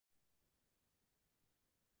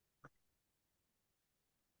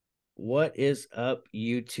What is up,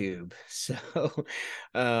 YouTube? It's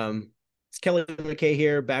Kelley McKay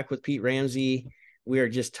here, back with Pete Ramsey. We are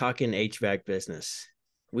just talking HVAC business.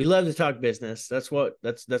 We love to talk business. That's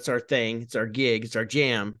our thing. It's our gig. It's our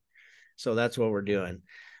jam. So that's what we're doing.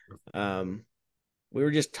 We were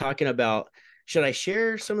just talking about. Should I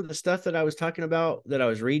share some of the stuff that I was talking about that I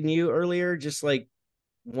was reading you earlier? Just like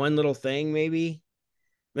one little thing, maybe.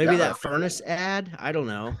 Maybe Yeah, that furnace ad. I don't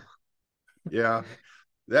know. yeah.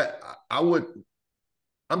 That I would.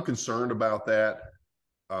 I'm concerned about that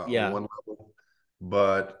on Yeah. one level,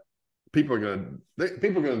 but people are gonna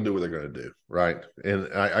do what they're gonna do, right? And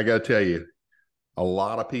I got to tell you, a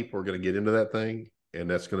lot of people are going to get into that thing, and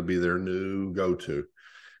that's going to be their new go-to.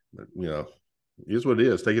 You know, here's what it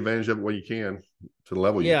is: take advantage of it when you can, to the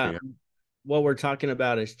level you Yeah. can. What we're talking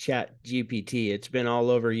about is Chat GPT. It's been all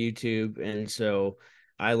over YouTube. And so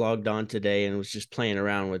I logged on today and was just playing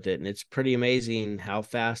around with it. And it's pretty amazing how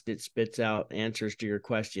fast it spits out answers to your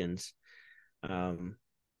questions. Um,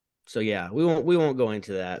 so yeah, we won't go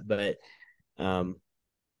into that, um,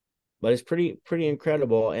 but it's pretty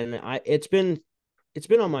incredible. And it's been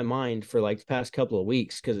on my mind for like the past couple of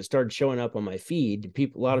weeks because it started showing up on my feed. A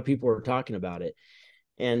lot of people were talking about it,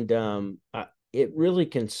 and it really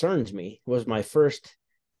concerns me. Was my first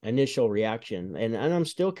initial reaction, and I'm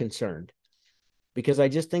still concerned because I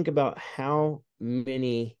just think about how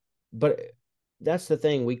many. But that's the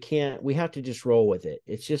thing, we have to just roll with it.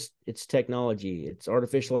 It's technology, it's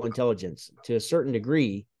artificial intelligence to a certain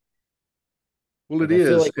degree, Well, it but I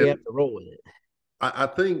feel is, like we and have to roll with it. I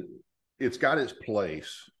think it's got its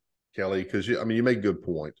place, Kelley. Because you make a good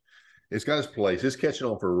point. It's got its place. It's catching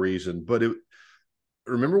on for a reason. But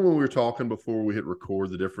remember when we were talking before we hit record,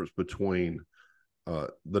 the difference between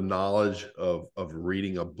the knowledge of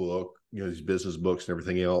reading a book, these business books and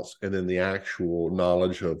everything else, and then the actual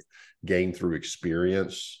knowledge of gained through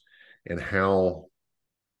experience, and how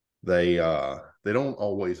they don't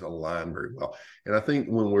always align very well. And I think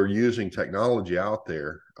when we're using technology out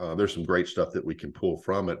there, there's some great stuff that we can pull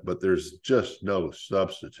from it, but there's just no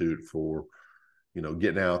substitute for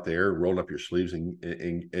getting out there, rolling up your sleeves,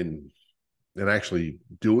 and actually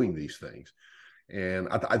doing these things. And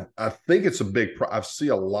I think it's a I see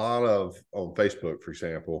a lot of on Facebook, for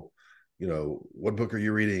example, what book are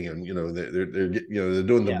you reading? And they're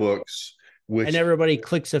doing the Yeah. books, And which everybody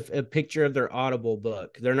clicks a picture of their Audible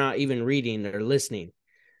book. They're not even reading, they're listening.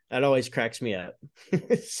 That always cracks me up.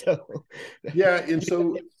 So yeah. And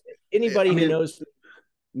so anybody I who mean,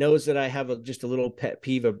 knows that I have just a little pet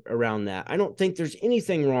peeve around that. I don't think there's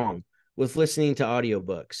anything wrong with listening to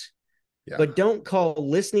audiobooks, yeah, but don't call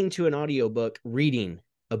listening to an audiobook reading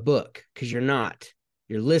a book, because you're not.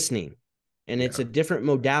 You're listening, and it's yeah. a different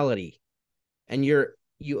modality, and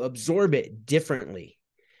you absorb it differently.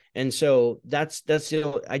 And so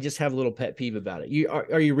I just have a little pet peeve about it.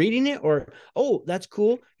 Are you reading it, or, oh, that's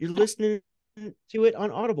cool, you're listening to it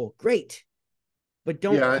on Audible, great, but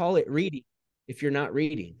don't Yeah, call it reading if you're not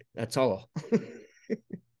reading. That's all.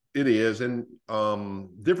 it is. And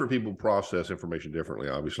different people process information differently,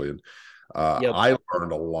 obviously. And Yep. I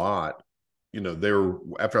learned a lot. There,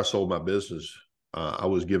 after I sold my business, I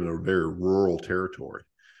was given a very rural territory.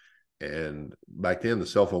 And back then, the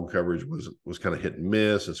cell phone coverage was kind of hit and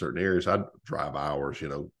miss in certain areas. I'd drive hours,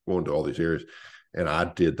 going to all these areas, and I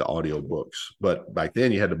did the audio books. But back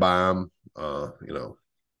then, you had to buy them,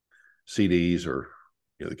 CDs, or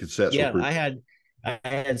the cassettes were Yeah, pretty. I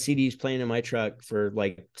had CDs playing in my truck for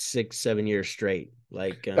like 6-7 years straight.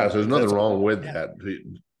 Like, Yeah, so there's because nothing that's wrong all with I had.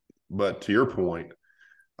 that. But to your point,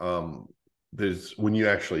 um, there's when you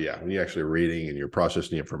actually reading and you're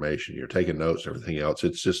processing the information, you're taking notes and everything else.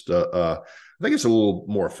 It's just I think it's a little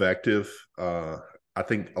more effective. I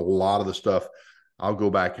think a lot of the stuff, I'll go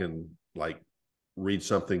back and like read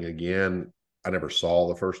something again I never saw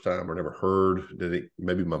the first time or never heard. Did it,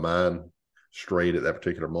 maybe my mind strayed at that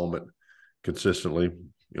particular moment consistently.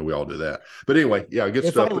 We all do that. But anyway, yeah, good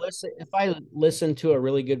If I stuff. listen to a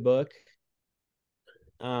really good book,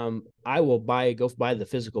 I will go buy the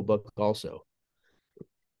physical book also,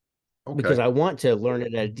 because Okay. I want to learn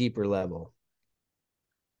it at a deeper level.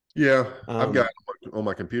 Yeah, I've got Um, on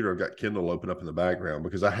my computer. I've got Kindle open up in the background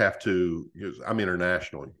because I have to. Because I'm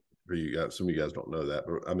internationally. For you guys, some of you guys don't know that,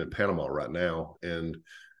 but I'm in Panama right now, and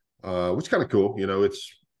which is kind of cool.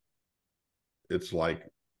 It's like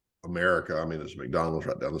America. I mean, there's McDonald's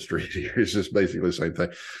right down the street here. It's just basically the same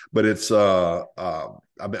thing, but it's I've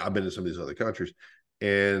been to some of these other countries,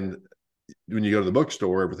 and when you go to the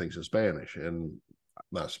bookstore, everything's in Spanish, and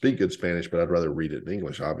I speak good Spanish, but I'd rather read it in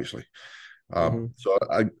English, obviously. mhm. So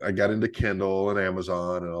I got into Kindle and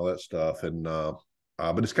Amazon and all that stuff, and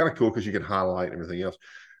but it's kind of cool because you can highlight and everything else.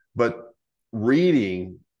 But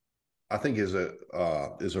reading, I think, is a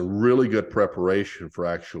really good preparation for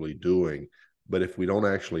actually doing. But if we don't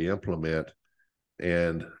actually implement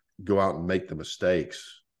and go out and make the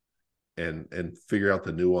mistakes and figure out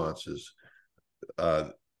the nuances, uh,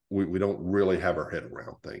 we don't really have our head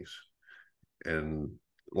around things. And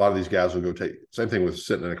a lot of these guys will go take, same thing with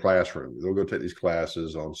sitting in a classroom. They'll go take these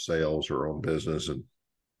classes on sales or on business,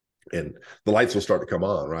 and the lights will start to come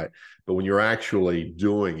on, right? But when you're actually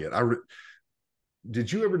doing it,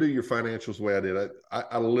 did you ever do your financials the way I did?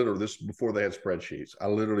 I literally, this before they had spreadsheets, I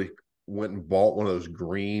literally went and bought one of those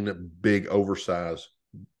green, big, oversized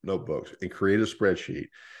notebooks and created a spreadsheet.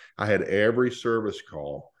 I had every service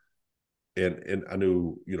call, and I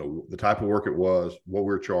knew, the type of work it was, what we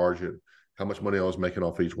were charging, how much money I was making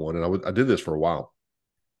off each one. And I did this for a while,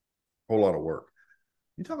 a whole lot of work.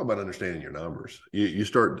 You talk about understanding your numbers. You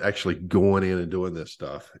start actually going in and doing this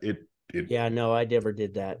stuff. Yeah, no, I never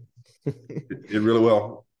did that. it really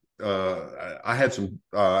well. I had some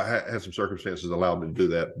circumstances that allowed me to do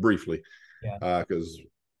that briefly. Yeah. Because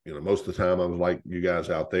most of the time I was like you guys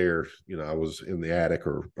out there. I was in the attic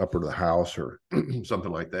or up into the house or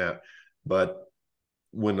something like that. But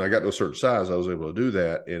when I got to a certain size, I was able to do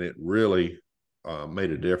that, and it really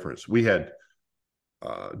made a difference. We had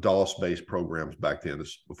DOS-based programs back then.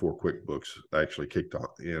 This before QuickBooks actually kicked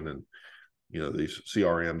in, and these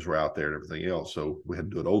CRMs were out there and everything else. So we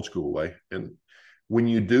had to do it old school way. And when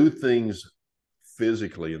you do things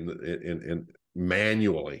physically and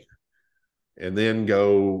manually, and then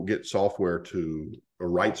go get software or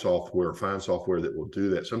write software, or find software that will do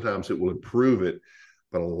that, sometimes it will improve it.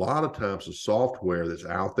 But a lot of times the software that's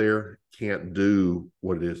out there can't do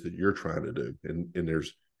what it is that you're trying to do. And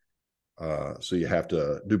there's, so you have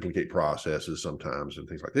to duplicate processes sometimes and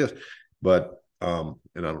things like this. But, and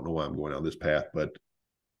I don't know why I'm going down this path, but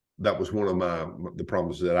that was one of the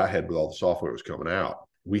problems that I had with all the software that was coming out.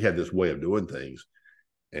 We had this way of doing things,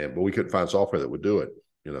 but we couldn't find software that would do it,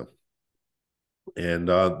 and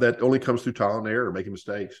that only comes through trial and error, making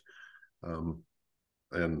mistakes.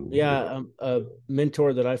 And yeah, a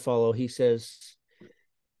mentor that I follow, he says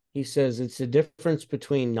it's a difference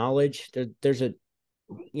between knowledge. There's a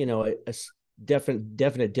definite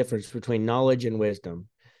difference between knowledge and wisdom.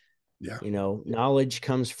 Yeah. Knowledge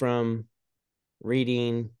comes from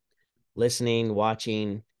reading, listening,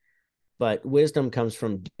 watching, but wisdom comes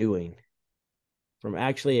from doing, from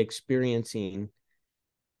actually experiencing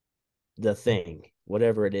the thing,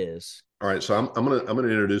 whatever it is. All right, so I'm gonna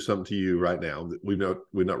introduce something to you right now. We've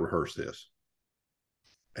not rehearsed this.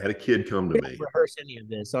 I had a kid come to We me. don't rehearse any of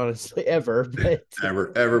this, honestly, ever, but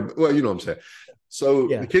ever. Well, you know what I'm saying. So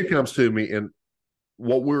yeah. The kid comes to me, and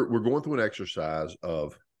what we're going through an exercise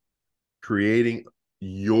of creating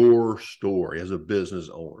your story as a business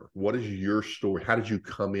owner. What is your story? How did you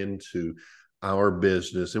come into our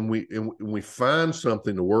business? And we find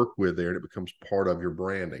something to work with there, and it becomes part of your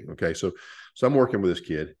branding. Okay, so I'm working with this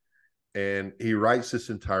kid, and he writes this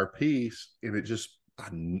entire piece, and it just,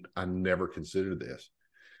 I never considered this.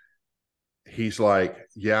 He's like,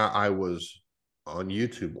 yeah, I was on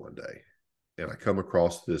YouTube one day, and I come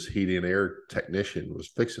across this heating and air technician was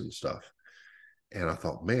fixing stuff. And I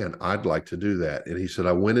thought, man, I'd like to do that. And he said,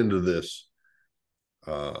 I went into this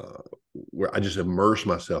where I just immersed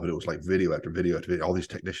myself, and it was like video after video after video, all these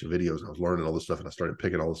technician videos. And I was learning all this stuff, and I started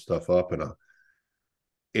picking all this stuff up,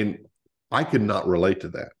 and I could not relate to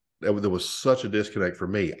that. There was such a disconnect for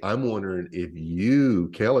me. I'm wondering if you,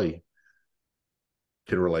 Kelley,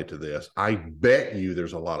 can relate to this. I bet you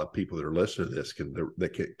there's a lot of people that are listening to this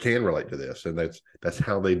that can relate to this, and that's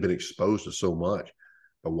how they've been exposed to so much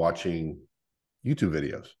by watching YouTube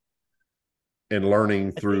videos and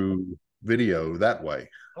learning through video that way.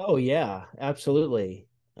 Oh yeah, absolutely.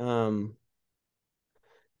 I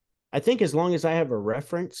think as long as I have a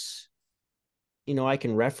reference, I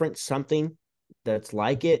can reference something that's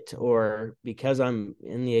like it, or because I'm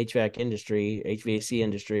in the HVAC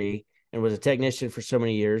industry, and was a technician for so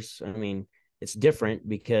many years. I mean, it's different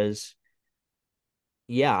because,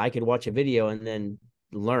 yeah, I could watch a video and then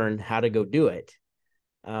learn how to go do it.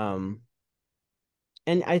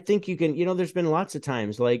 And I think you can, there's been lots of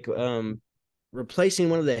times like replacing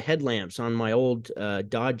one of the headlamps on my old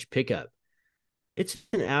Dodge pickup. It's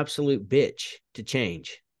an absolute bitch to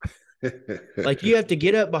change. Like you have to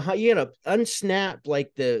get up behind, you got to unsnap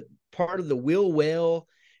like the part of the wheel well,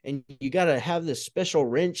 and you got to have this special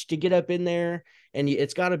wrench to get up in there, and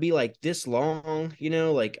it's got to be like this long,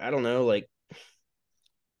 like, I don't know, like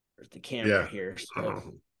there's the camera here. So,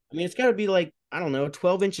 I mean, it's got to be like, I don't know,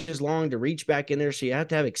 12 inches long to reach back in there. So you have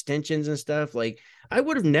to have extensions and stuff. Like I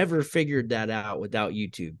would have never figured that out without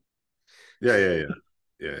YouTube. Yeah.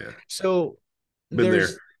 Yeah, yeah. So Been there.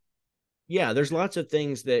 there's, yeah, there's lots of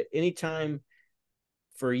things that anytime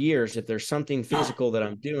for years, if there's something physical that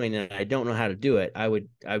I'm doing and I don't know how to do it, I would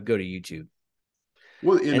go to YouTube.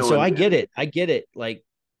 Well, And so I get it. I get it. Like,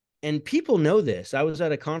 and people know this. I was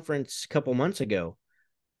at a conference a couple months ago,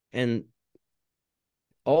 and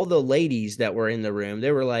all the ladies that were in the room,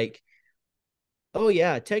 they were like, "Oh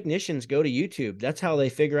yeah, technicians go to YouTube. That's how they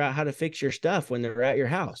figure out how to fix your stuff when they're at your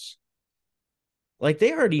house." Like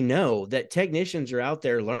they already know that technicians are out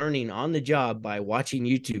there learning on the job by watching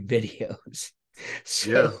YouTube videos.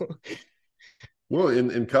 yeah. So Well,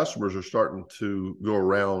 and customers are starting to go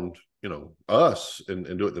around, us and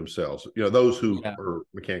do it themselves. Those who yeah, are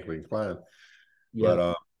mechanically inclined. But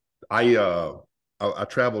yep, I, uh, I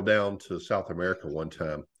traveled down to South America one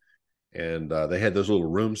time, and they had those little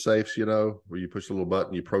room safes, where you push a little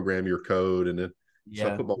button, you program your code, and then so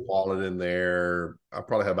I yeah, put my wallet in there. I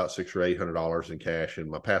probably had about $600 or $800 in cash in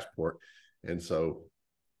my passport, and so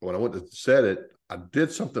when I went to set it, I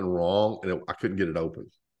did something wrong, and I couldn't get it open.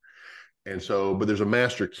 And so, but there's a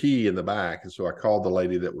master key in the back, and so I called the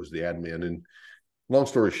lady that was the admin. And long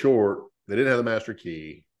story short, they didn't have the master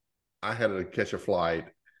key. I had to catch a flight.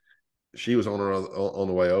 She was on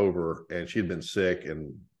the way over, and she had been sick,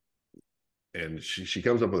 and she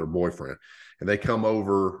comes up with her boyfriend, and they come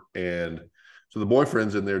over, and so the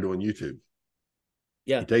boyfriend's in there doing YouTube.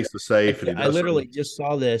 yeah. He takes the safe and he I does something. literally just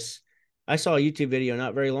saw this. I saw a YouTube video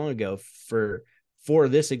not very long ago for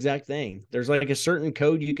this exact thing. There's like a certain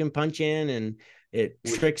code you can punch in and it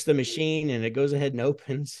tricks the machine and it goes ahead and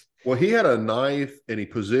opens. Well, he had a knife and he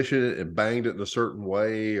positioned it and banged it in a certain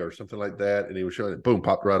way or something like that, and he was showing it. Boom,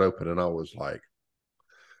 popped right open, and I was like,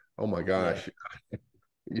 "Oh my Yeah. gosh,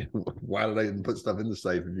 why did I put stuff in the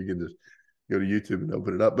safe if you can just go to YouTube and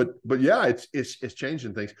open it up?" But yeah, it's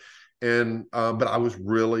changing things, and but I was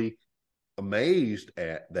really amazed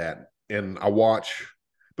at that, and I watch.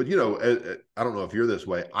 But I don't know if you're this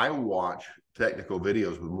way. I watch technical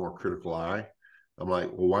videos with more critical eye. I'm like,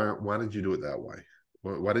 well, why did you do it that way?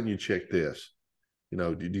 Why didn't you check this?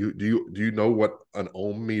 Do you know what an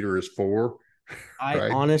ohm meter is for? I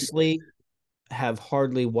Right? honestly have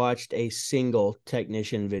hardly watched a single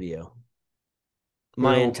technician video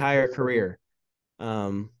my Well, entire career.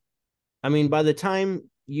 Um, I mean, by the time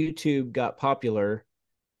YouTube got popular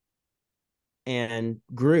and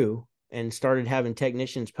grew and started having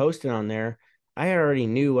technicians posted on there, I already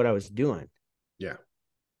knew what I was doing. yeah.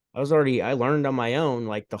 I learned on my own,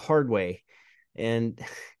 like the hard way and,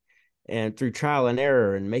 and through trial and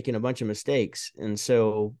error and making a bunch of mistakes. And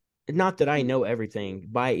so, not that I know everything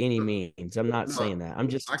by any means. I'm not No, saying that. I'm I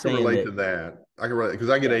just can saying relate that, to that. I can relate because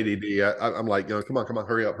I get yeah, ADD. I'm like, come on,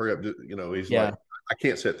 hurry up, hurry up. He's like, yeah, I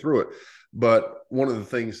can't sit through it. But one of the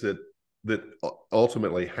things that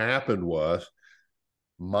ultimately happened was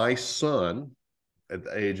my son, at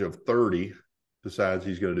the age of 30, decides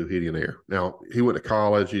he's going to do heating and air. Now he went to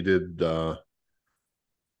college. He did.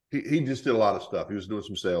 He just did a lot of stuff. He was doing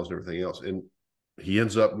some sales and everything else, and he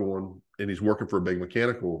ends up going and he's working for a big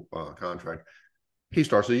mechanical contract. He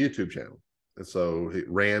starts a YouTube channel. And so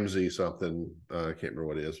Ramsey something, I can't remember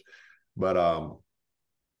what it is. But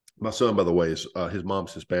my son, by the way, is his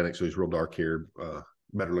mom's Hispanic, so he's real dark haired,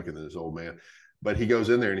 better looking than his old man. But he goes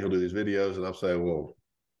in there and he'll do these videos, and I'm saying, well,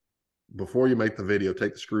 before you make the video,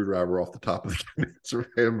 take the screwdriver off the top of the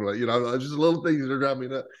cabinet. Just little things that are driving me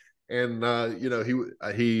nuts. And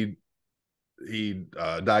he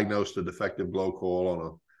diagnosed a defective glow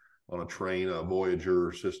coil on a train, a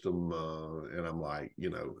Voyager system, and I'm like,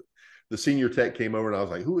 the senior tech came over and I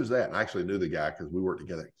was like, who is that? And I actually knew the guy because we worked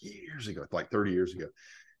together years ago, like 30 years ago.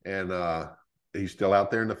 And he's still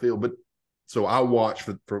out there in the field. But so I watch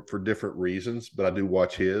for different reasons, but I do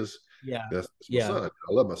watch his. yeah, That's my yeah, son.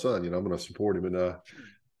 I love my son. I'm going to support him. And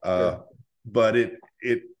sure, but it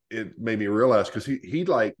made me realize because he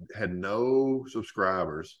like had no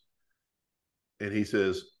subscribers, and he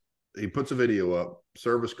says he puts a video up,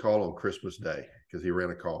 service call on Christmas Day, because he ran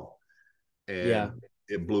a call, yeah, and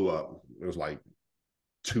it blew up. It was like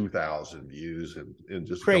 2,000 views in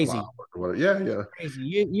just a couple hours crazy, or whatever. Yeah, yeah, crazy.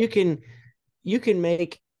 You can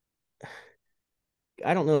make.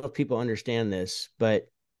 I don't know if people understand this, but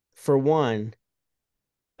for one,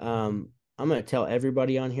 I'm going to tell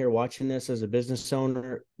everybody on here watching this as a business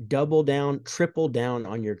owner, double down, triple down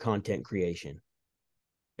on your content creation.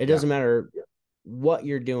 It yeah, doesn't matter what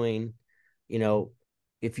you're doing, you know,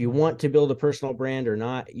 if you want to build a personal brand or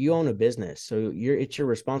not, you own a business. So it's your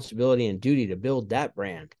responsibility and duty to build that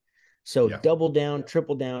brand. So yeah. double down,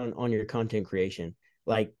 triple down on your content creation.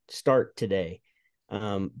 Like start today.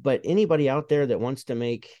 But anybody out there that wants to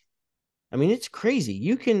make, I mean, it's crazy.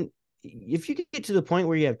 if you get to the point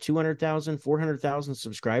where you have 200,000, 400,000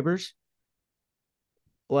 subscribers,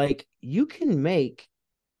 like you can make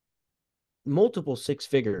multiple six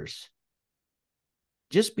figures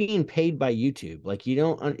just being paid by YouTube. Like you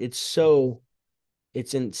don't,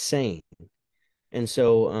 it's insane. And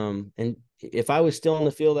so, and if I was still in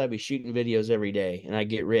the field, I'd be shooting videos every day and I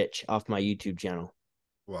get rich off my YouTube channel.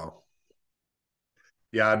 Wow.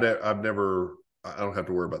 Yeah, I've never. I don't have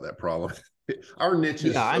to worry about that problem. Our niche Yeah,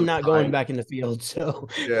 is I'm so not going tight. back in the field. So,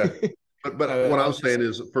 Yeah, but what I I'm was just, saying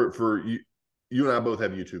is for you, you and I both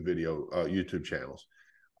have YouTube channels,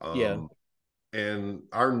 yeah, um, and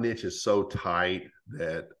our niche is so tight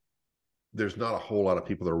that there's not a whole lot of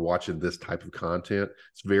people that are watching this type of content.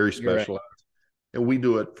 It's very you're right. specialized, and we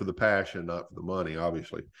do it for the passion, not for the money,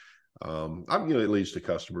 obviously. It leads to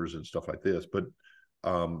customers and stuff like this, but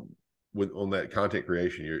um, with on that content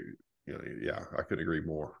creation, yeah, I couldn't agree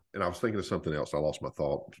more. And I was thinking of something else. I lost my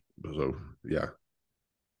thought. So yeah,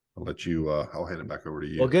 I'll let you. I'll hand it back over to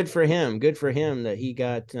Well, you. good for him. Good for him that he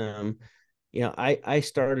got, I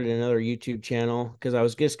started another YouTube channel because I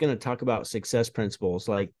was just going to talk about success principles,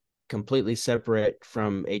 like completely separate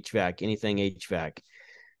from HVAC, anything HVAC.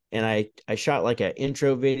 And I shot like an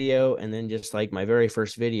intro video and then just like my very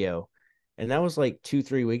first video. And that was like 2,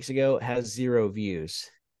 3 weeks ago. It has 0 views.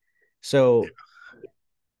 Yeah, So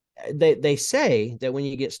they say that when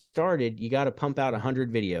you get started, you got to pump out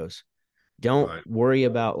 100 videos. Don't right. worry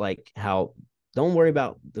about like how, don't worry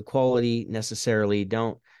about the quality necessarily.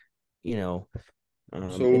 Don't, you know,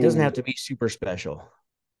 it doesn't have So to be super special,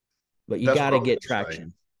 but you that's got what I to was get going to say.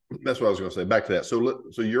 traction. That's what I was going to say. Back to that.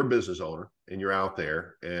 So you're a business owner and you're out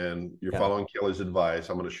there and you're Yeah. following Kelley's advice.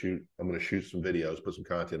 I'm going to shoot some videos, put some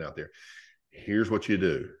content out there. Here's what you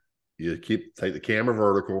do. You take the camera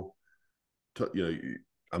vertical.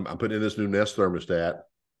 I'm putting in this new Nest thermostat.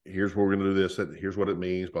 Here's where we're going to do this. Here's what it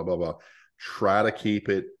means. Blah blah blah. Try to keep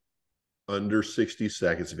it under 60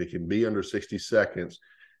 seconds. If it can be under 60 seconds,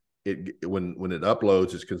 when it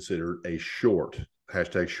uploads, it's considered a short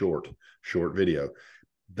video.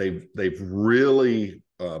 They've really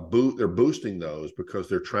they're boosting those because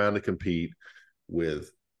they're trying to compete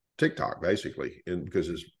with TikTok basically, and because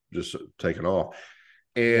it's just taken off.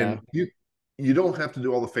 Yeah. And you don't have to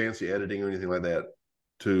do all the fancy editing or anything like that.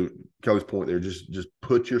 To Kelley's point, there, just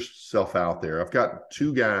put yourself out there. I've got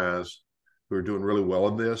two guys who are doing really well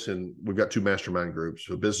in this, and we've got two mastermind groups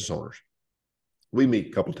of business owners. We meet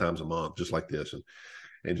a couple times a month, just like this,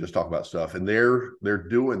 and just talk about stuff. And they're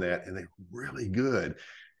doing that, and they're really good.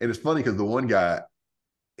 And it's funny because the one guy,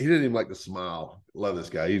 he didn't even like to smile. Love this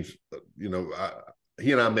guy. He's,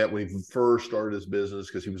 he and I met when he first started his business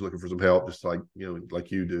because he was looking for some help, just like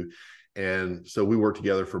you do. And so we worked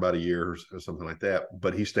together for about a year or something like that.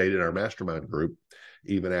 But he stayed in our mastermind group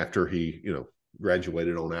even after he,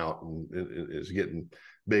 graduated on out and is getting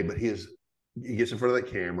big. But he gets in front of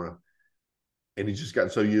that camera and he's just gotten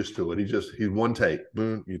so used to it. He's one take,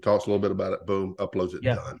 boom, he talks a little bit about it, boom, uploads it,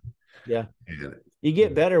 Yeah. done. Yeah. And You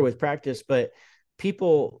get better with practice, but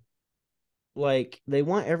people like they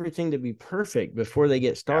want everything to be perfect before they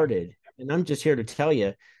get yeah, started. And I'm just here to tell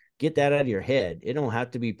you, get that out of your head. It don't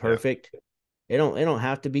have to be yeah, perfect. It don't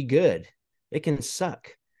have to be good. It can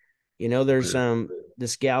suck. There's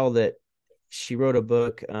this gal that she wrote a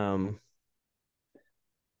book. I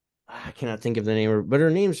cannot think of the name of her, but her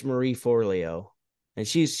name's Marie Forleo. And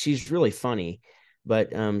she's really funny.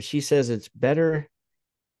 But she says it's better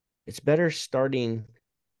starting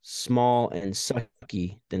small and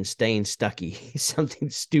sucky than staying stucky. Something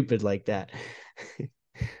stupid like that.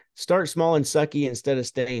 Start small and sucky instead of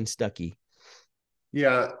staying stucky.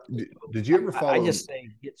 yeah. Did you ever I follow just say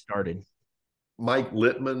get started. Mike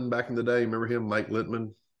Littman back in the day? Remember him, Mike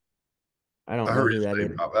Littman? I I don't know heard who his that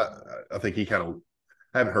name is. pop. I think he kind of.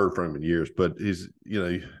 I haven't heard from him in years, but he's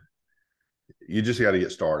you just got to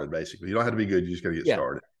get started. Basically, you don't have to be good. You just got to get Yeah.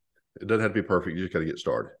 started. It doesn't have to be perfect. You just got to get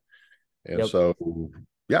started. And Yep. so,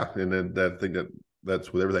 yeah, and then I think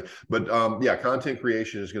that's with everything. But yeah, content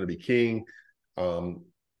creation is going to be king. Um,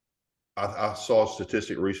 I saw a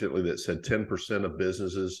statistic recently that said 10% of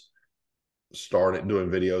businesses started doing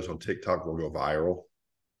videos on TikTok will go viral,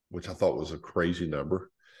 which I thought was a crazy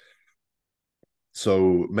number.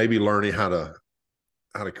 So maybe learning how to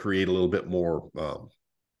create a little bit more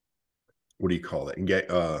what do you call that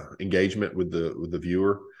engagement with the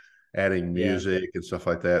viewer, adding Yeah. music and stuff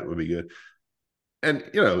like that would be good. And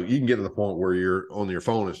you can get to the point where you're on your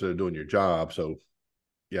phone instead of doing your job. So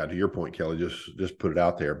yeah, to your point, Kelley, just put it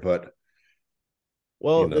out there. But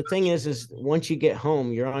Well, the thing is once you get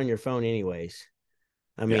home, you're on your phone anyways.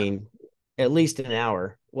 I yeah, mean, at least an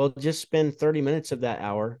hour. Well, just spend 30 minutes of that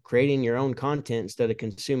hour creating your own content instead of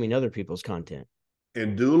consuming other people's content.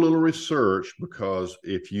 And do a little research, because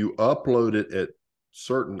if you upload it at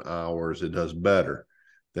certain hours, it does better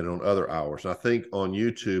than on other hours. And I think on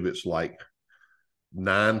YouTube, it's like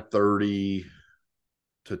 9:30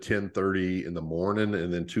 to 10:30 in the morning,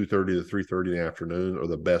 and then 2:30 to 3:30 in the afternoon are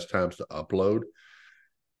the best times to upload.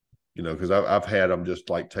 You know, because I've had them just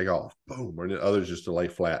like take off, boom, and then others just to lay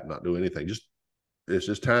flat and not do anything. Just it's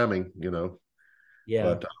just timing, you know. Yeah.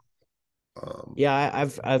 But Yeah,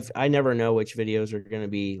 I never know which videos are going to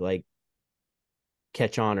be like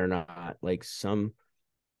catch on or not. Like some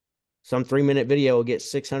 3-minute video will get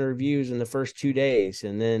 600 views in the first 2 days,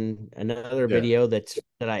 and then another yeah, video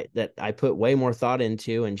that I put way more thought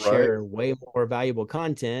into and right, share way more valuable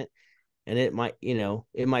content, and it might,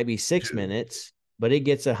 it might be 6 minutes, but it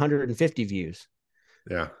gets 150 views.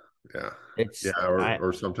 yeah, yeah, It's yeah, or I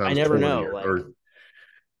sometimes never 20 know. Like, or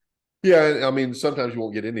yeah. I mean, sometimes you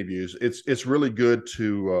won't get any views. It's really good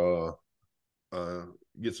to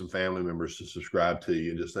get some family members to subscribe to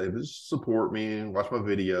you and just say, "Just support me and watch my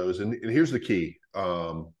videos." And here's the key: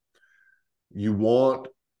 you want,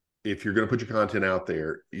 if you're going to put your content out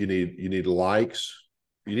there, you need likes,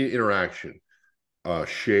 you need interaction,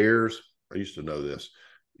 shares. I used to know this.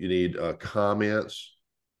 You need comments,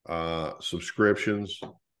 subscriptions,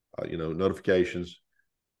 notifications,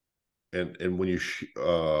 and when you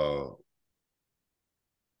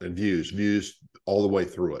and views all the way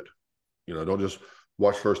through it. You know, don't just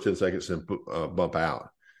watch first 10 seconds and bump out.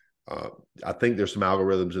 Uh, I think there's some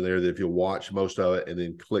algorithms in there that if you watch most of it and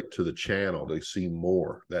then click to the channel to see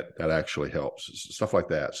more, that actually helps. Stuff like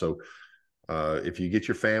that. So if you get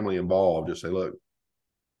your family involved, just say, look,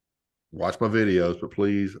 watch my videos, but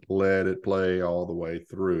please let it play all the way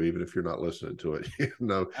through, even if you're not listening to it.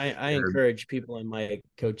 I And encourage people in my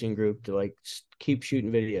coaching group to like keep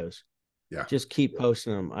shooting videos. yeah, Just keep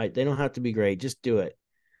posting them. They don't have to be great. Just do it.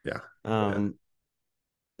 yeah, yeah.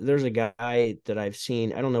 There's a guy that I've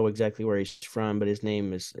seen. I don't know exactly where he's from, but his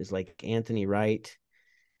name is like Anthony Wright,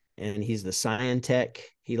 and he's the Scientech.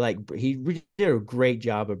 He did a great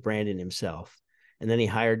job of branding himself, and then he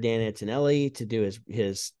hired Dan Antonelli to do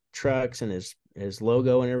his trucks and his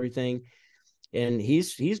logo and everything. And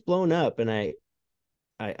he's blown up, and I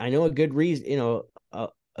know a good reason.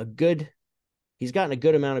 A good he's gotten a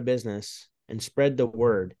good amount of business and spread the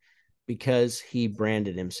word because he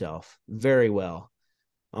branded himself very well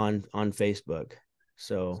on Facebook.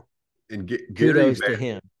 So And kudos to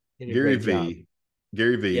him. He did a Gary great job. V.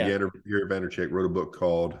 Gary V. Yeah. Gary Vaynerchuk wrote a book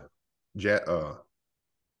called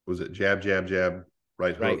was it Jab Jab Jab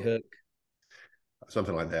Right Right Hook, hook.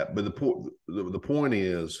 something like that. But the point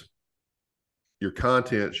is, your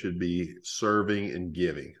content should be serving and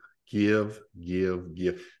giving. Give. Yeah.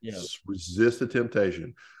 Resist the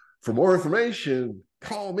temptation. For more information,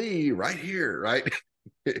 call me right here. Right,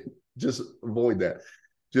 just avoid that.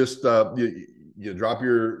 Just you drop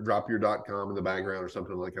your .com in the background or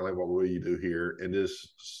something like that. Like, what will you do here? And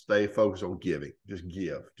just stay focused on giving. Just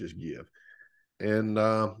give. And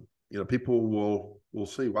people will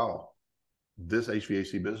see, wow, this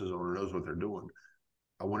HVAC business owner knows what they're doing.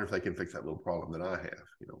 I wonder if they can fix that little problem that I have.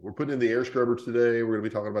 We're putting in the air scrubber today. We're going to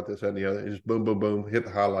be talking about this, that, and the other. Just boom, boom, boom, hit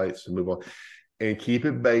the highlights and move on. And keep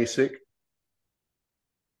it basic.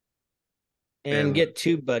 And get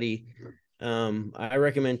TubeBuddy. I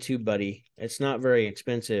recommend TubeBuddy. It's not very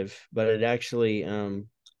expensive, but it actually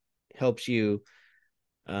helps you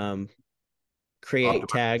create optimize.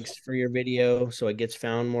 tags for your video so it gets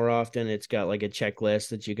found more often. It's got like a checklist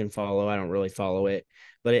that you can follow. I don't really follow it,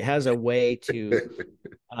 but it has a way to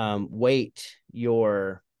weight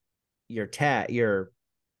your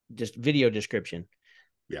just video description.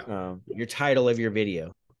 Yeah. Your title of your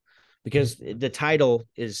video, because the title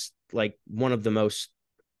is like one of the most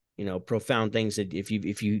profound things that if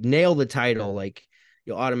you nail the title, like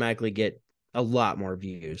you'll automatically get a lot more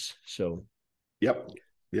views. So Yep.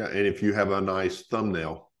 Yeah. And if you have a nice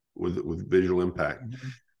thumbnail with visual impact. mm-hmm.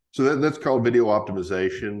 So that's called video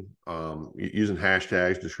optimization, using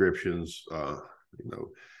hashtags, descriptions.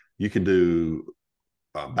 You can do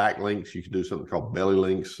backlinks. You can do something called belly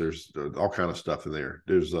links. There's all kind of stuff in there.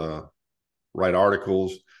 There's write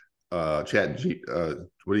articles, what do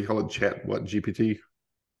you call it? GPT?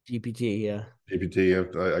 GPT, yeah. GPT.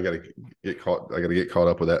 I got to get caught. I got to get caught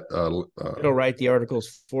up with that. It'll write the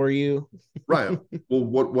articles for you. Right. Well,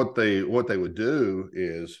 what they would do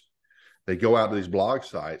is they go out to these blog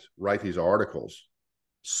sites, write these articles,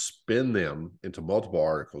 spin them into multiple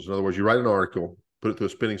articles. In other words, you write an article, put it through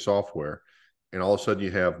a spinning software, and all of a sudden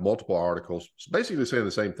you have multiple articles basically saying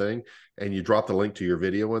the same thing, and you drop the link to your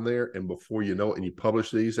video in there, and before you know it, and you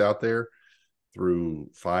publish these out there through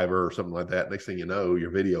Fiverr or something like that, next thing you know,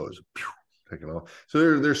 your video is taking off.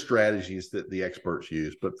 So there's strategies that the experts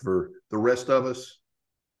use, but for the rest of us,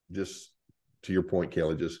 just to your point,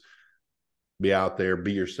 Kelley, just be out there,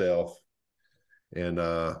 be yourself, and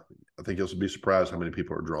I think you'll be surprised how many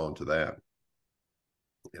people are drawn to that.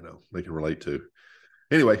 They can relate to.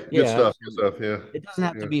 Anyway, good stuff. Good stuff. Yeah. It doesn't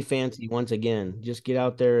have to be fancy. Once again, just get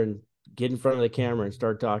out there and get in front of the camera and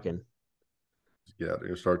start talking. Get out there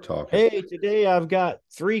and start talking. Hey, today I've got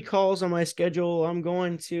 3 calls on my schedule. I'm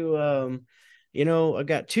going to, I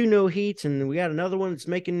got 2 no heats and we got another one that's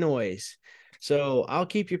making noise. So I'll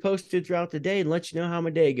keep you posted throughout the day and let you know how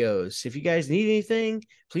my day goes. If you guys need anything,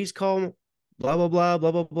 please call blah, blah, blah,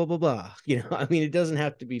 blah, blah, blah, blah, blah. It doesn't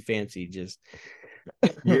have to be fancy. Just,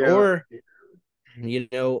 or, if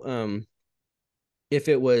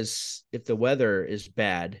the weather is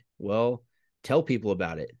bad, well, tell people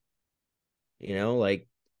about it. Like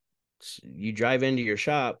you drive into your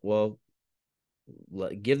shop, well,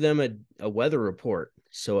 give them a weather report.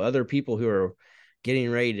 So other people who are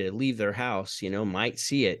getting ready to leave their house, might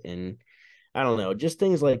see it. And I don't know, just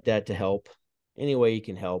things like that to help. Any way you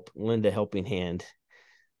can help, lend a helping hand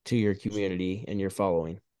to your community and your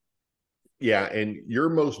following. Yeah. And your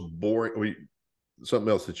most boring, something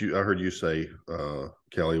else that I heard you say,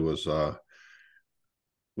 Kelley, was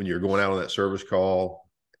when you're going out on that service call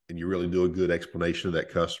and you really do a good explanation of that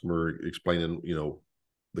customer, explaining,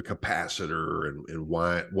 the capacitor and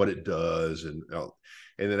why, what it does. And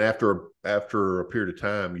then after a period of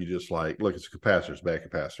time, you just like, look, it's a capacitor, it's a bad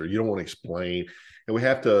capacitor. You don't want to explain. And we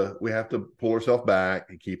have to pull ourselves back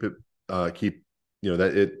and keep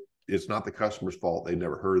that it's not the customer's fault. They've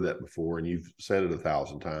never heard that before. And you've said it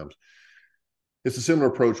 1,000 times. It's a similar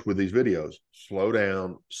approach with these videos. Slow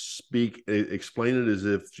down, speak, explain it as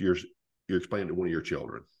if you're explaining to one of your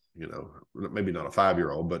children, maybe not a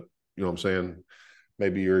 5-year-old, but you know what I'm saying?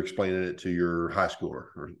 Maybe you're explaining it to your high schooler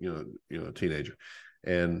or, teenager,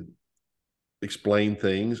 and explain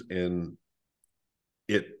things. And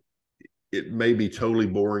it may be totally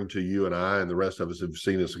boring to you and I, and the rest of us have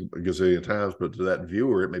seen this a gazillion times, but to that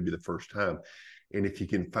viewer, it may be the first time. And if you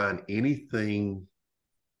can find anything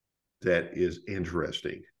that is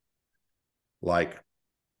interesting, like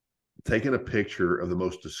taking a picture of the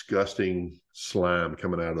most disgusting slime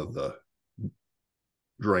coming out of the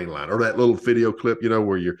drain line, or that little video clip,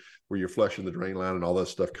 where you're flushing the drain line and all that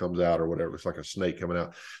stuff comes out, or whatever, it's like a snake coming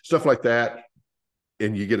out, stuff like that,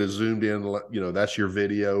 and you get it zoomed in, that's your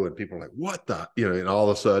video, and people are like, what the, and all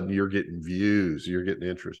of a sudden you're getting views, you're getting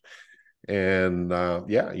interest. And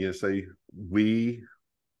say, we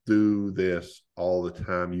do this all the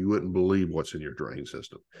time. You wouldn't believe what's in your drain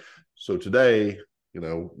system. So today,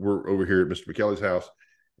 we're over here at Mr. McKelley's house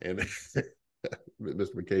and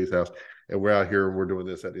Mr. McKay's house, and we're out here and we're doing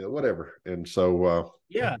this, that, whatever. And so,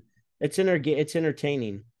 it's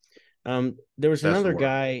entertaining. There was another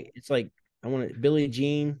guy. It's like, Billy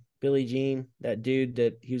Jean, that dude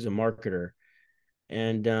that he was a marketer.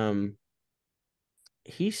 And,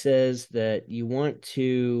 he says that you want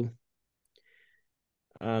to,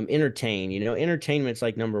 entertain, entertainment's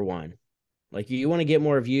like number one. Like you want to get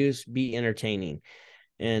more views, be entertaining.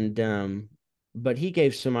 And, but he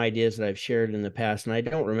gave some ideas that I've shared in the past, and I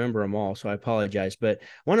don't remember them all, so I apologize. But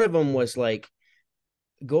one of them was like,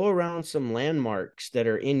 go around some landmarks that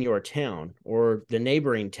are in your town or the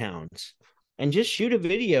neighboring towns and just shoot a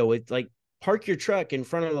video with, like, park your truck in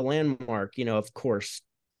front of the landmark, of course,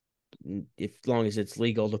 as long as it's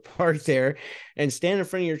legal to park there, and stand in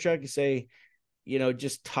front of your truck and say,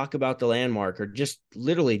 just talk about the landmark, or just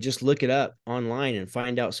literally just look it up online and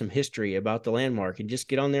find out some history about the landmark and just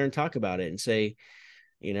get on there and talk about it and say,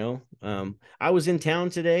 I was in town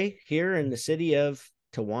today here in the city of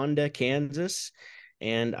Towanda, Kansas,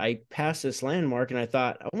 and I passed this landmark and I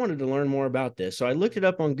thought I wanted to learn more about this. So I looked it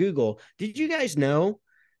up on Google. Did you guys know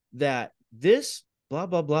that this blah,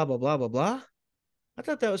 blah, blah, blah, blah, blah, blah? I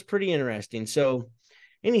thought that was pretty interesting. So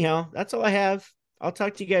anyhow, that's all I have. I'll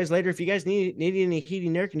talk to you guys later. If you guys need any heating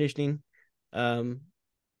and air conditioning,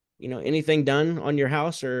 anything done on your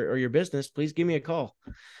house or your business, please give me a call.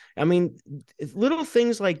 I mean, little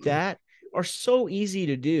things like that are so easy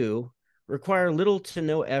to do, require little to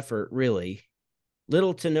no effort, really,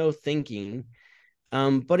 little to no thinking.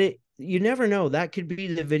 But you never know. That could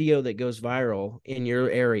be the video that goes viral in your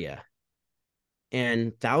area,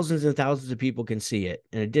 and thousands of people can see it,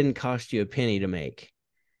 and it didn't cost you a penny to make.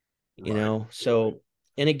 So,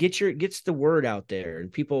 and it gets the word out there,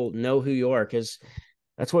 and people know who you are, because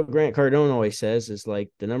That's what Grant Cardone always says, is like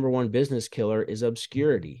the number one business killer is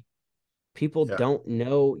obscurity. People Yeah. don't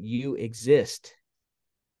know you exist.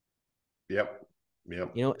 Yep.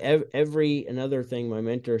 Yep. You know, every another thing my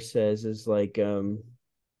mentor says is like, yeah,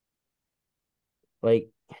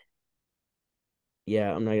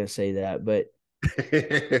 I'm not gonna say that, but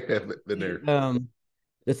Been there.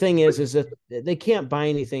 the thing is that they can't buy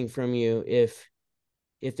anything from you if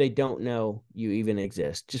they don't know you even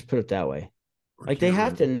exist. Just put it that way. Or Like they can't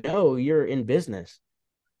have remember. to know you're in business.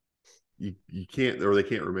 You can't, or they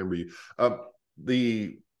can't remember you.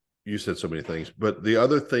 The you said so many things, but the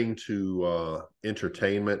other thing to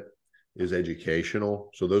entertainment is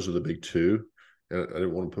educational. So those are the big two. And I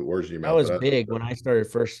didn't want to put words in your That mouth, was but big when I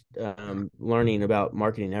started first learning about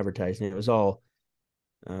marketing and advertising. It was all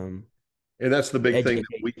um, and that's the big thing that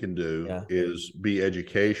education. we can do Yeah. is be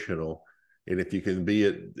educational. And if you can be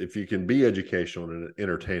it, if you can be educational in an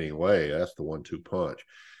entertaining way, that's the 1-2 punch.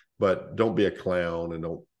 But don't be a clown and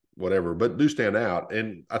don't whatever, but do stand out.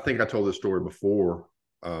 And I think I told this story before.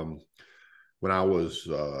 Um, when I was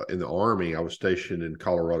in the Army, I was stationed in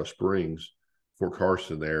Colorado Springs, Fort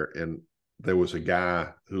Carson there, and there was a guy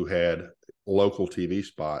who had local TV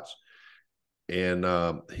spots, and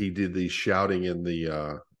he did these shouting in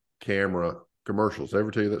the camera commercials. Did I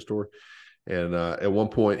ever tell you that story? And at one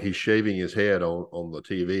point, he's shaving his head on the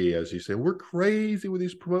TV as he's saying, "We're crazy with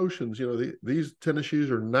these promotions. You know, these tennis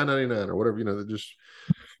shoes are $9.99 or whatever. You know, they're just."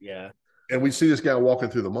 Yeah. And we see this guy walking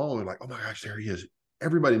through the mall, and we're like, "Oh my gosh, there he is!"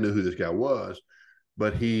 Everybody knew who this guy was,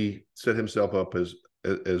 but he set himself up as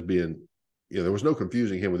being, you know, there was no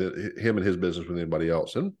confusing him with him and his business with anybody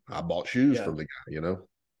else. And I bought shoes Yeah. from the guy, you know.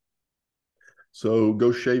 So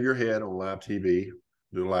go shave your head on live TV,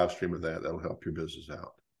 do a live stream of that. That'll help your business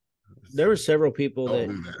out. There were several people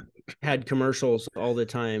Don't that do that. had commercials all the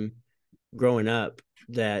time growing up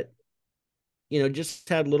that, you know, just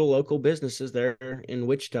had little local businesses there in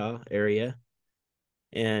Wichita area.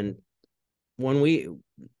 And when we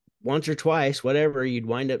once or twice, whatever, you'd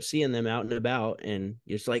wind up seeing them out and about, and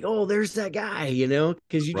it's like, oh, there's that guy, you know,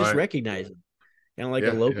 because you just Right. recognize him, kind of like a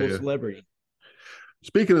Yeah, yeah, local yeah. celebrity.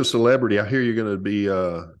 Speaking of celebrity, I hear you're going to be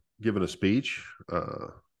giving a speech,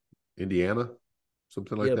 Indiana,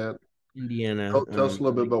 something like Yep, that. Indiana, Tell us a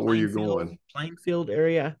little bit like about where you're going. Plainfield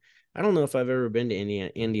area. I don't know if I've ever been to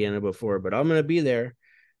Indiana before, but I'm gonna be there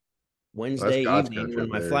Oh, that's Wednesday God's evening country when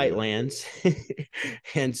up my there. flight Yeah. lands.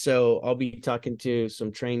 And so I'll be talking to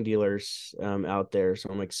some train dealers out there. So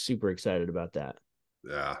I'm like super excited about that.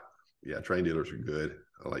 Yeah. Yeah. Train dealers are good.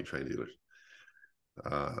 I like train dealers.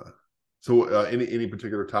 Uh, so any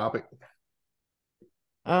particular topic?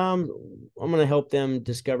 Um, I'm gonna help them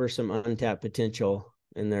discover some untapped potential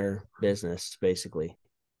in their business, basically.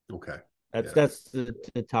 Okay. That's Yeah.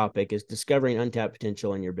 the topic, is discovering untapped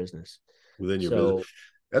potential in your business. Within your business. So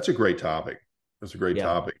That's a great topic. That's a great yeah,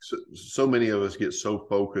 topic. So many of us get so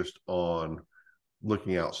focused on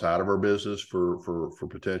looking outside of our business for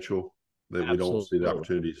potential that we don't see the absolutely.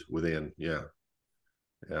 opportunities within. Yeah.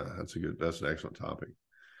 Yeah. That's an excellent topic.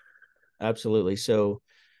 Absolutely. So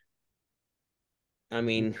I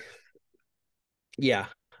mean, yeah,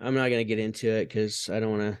 I'm not gonna get into it because I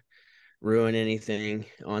don't want to ruin anything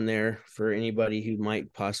on there for anybody who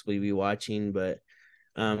might possibly be watching. But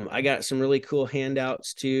I got some really cool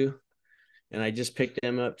handouts too, and I just picked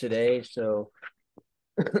them up today. So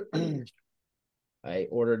I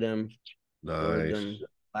ordered Nice. them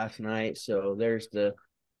last night. So there's the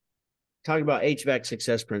talking about HVAC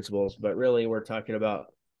success principles, but really we're talking about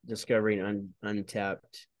discovering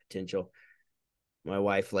untapped potential. My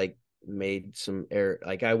wife like made some error.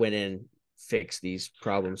 Like I went in, fixed these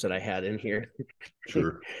problems that I had in here.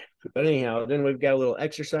 Sure. But anyhow, then we've got a little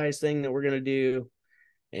exercise thing that we're gonna do,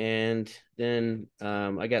 and then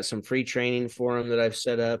I got some free training for them that I've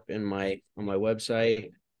set up in my on my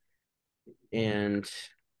website, and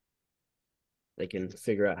they can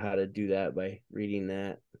figure out how to do that by reading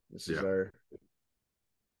that. This is Yeah. our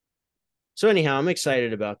So anyhow, I'm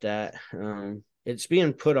excited about that. It's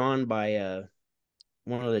being put on by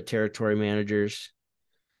one of the territory managers,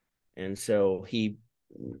 and so he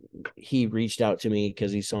reached out to me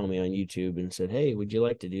because he saw me on YouTube and said, "Hey, would you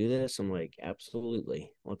like to do this?" I'm like,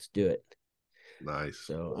 "Absolutely, let's do it." Nice.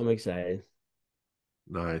 So I'm excited.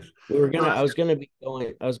 Nice. I was gonna be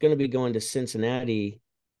going to Cincinnati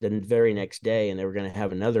the very next day, and they were gonna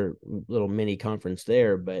have another little mini conference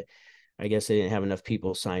there, but I guess they didn't have enough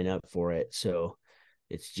people sign up for it, so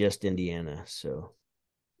it's just Indiana. So,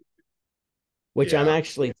 which I'm Yeah.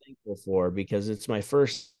 actually thankful for because it's my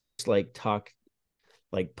first like talk,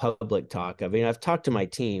 like public talk. I mean, I've talked to my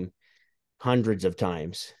team hundreds of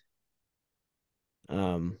times,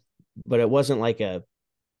 um, but it wasn't like a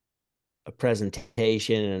a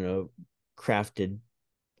presentation and a crafted,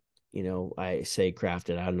 I say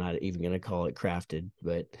crafted, I'm not even going to call it crafted,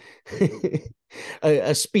 but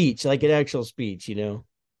a speech, like an actual speech.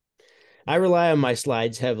 I rely on my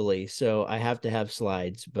slides heavily, so I have to have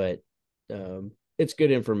slides, but it's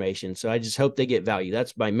good information. So I just hope they get value.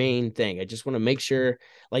 That's my main thing. I just want to make sure,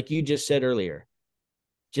 like you just said earlier,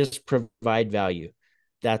 just provide value.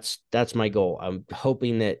 That's my goal. I'm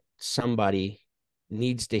hoping that somebody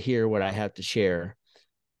needs to hear what I have to share,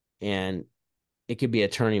 and it could be a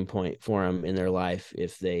turning point for them in their life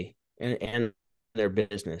if they and their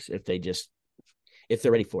business if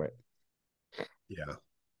they're ready for it. Yeah.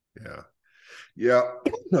 Yeah.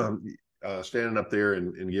 Yeah. Standing up there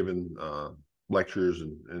and giving lectures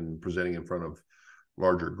and presenting in front of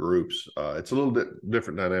larger groups, it's a little bit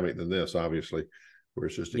different dynamic than this, obviously, where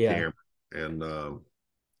it's just a Yeah. camera. And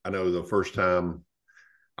I know the first time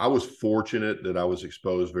I was fortunate that I was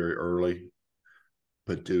exposed very early,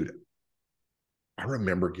 but dude, I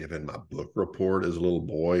remember giving my book report as a little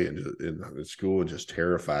boy in school and just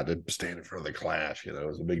terrified to stand in front of the class. It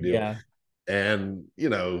was a big deal. Yeah. And,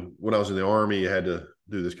 when I was in the Army, you had to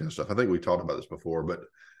do this kind of stuff. I think we talked about this before, but,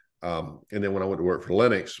 and then when I went to work for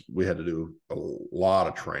Lennox, we had to do a lot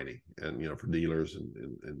of training and, for dealers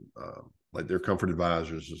and like their comfort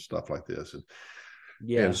advisors and stuff like this. And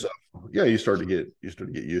Yeah. so, yeah, you start to get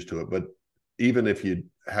used to it. But even if you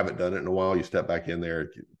haven't done it in a while, you step back in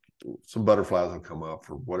there, some butterflies will come up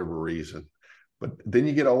for whatever reason. But then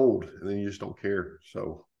you get old and then you just don't care.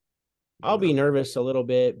 So, I'll but be nervous a little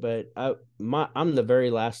bit, but I'm the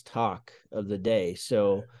very last talk of the day.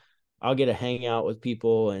 So I'll get to hang out with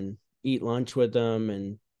people and eat lunch with them.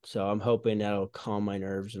 And so I'm hoping that'll calm my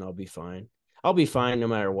nerves and I'll be fine. I'll be fine no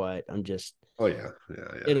matter what. oh yeah, yeah,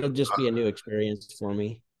 yeah. It'll just be a new experience for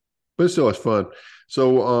me. But still, it's fun.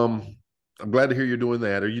 So, I'm glad to hear you're doing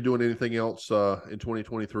that. Are you doing anything else in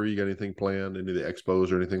 2023? You got anything planned? Any of the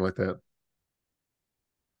expos or anything like that?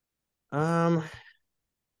 Um,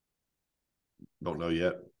 Don't know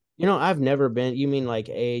yet. I've never been, you mean like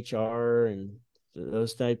AHR and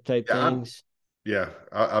those type Yeah, things?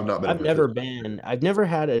 I've not been a I've never participant. been. I've never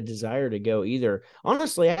had a desire to go either.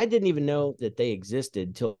 Honestly, I didn't even know that they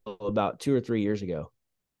existed till about 2 or 3 years ago.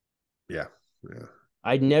 Yeah, yeah,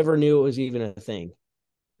 I never knew it was even a thing.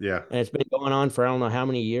 yeah. And it's been going on for I don't know how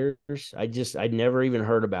many years. I'd never even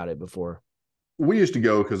heard about it before. We used to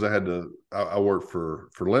go because I had to. I worked for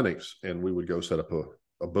Lennox, and we would go set up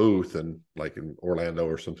a booth and like in Orlando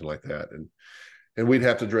or something like that, and we'd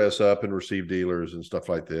have to dress up and receive dealers and stuff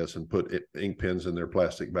like this, and put ink pens in their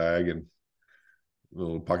plastic bag and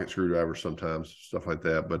little pocket screwdrivers sometimes, stuff like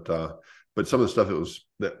that. But some of the stuff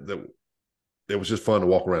that it was just fun to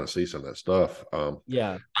walk around and see some of that stuff.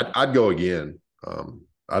 Yeah. I'd go again.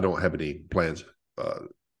 I don't have any plans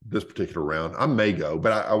this particular round. I may go,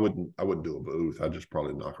 but I wouldn't do a booth. I'd just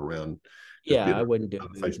probably knock around, just Yeah, being I wouldn't do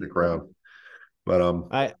facing the it. crowd.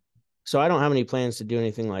 But So I don't have any plans to do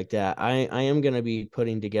anything like that. I am going to be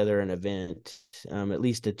putting together an event, at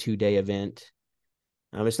least a 2-day event.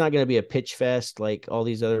 It's not going to be a pitch fest like all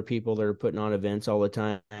these other people that are putting on events all the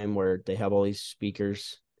time where they have all these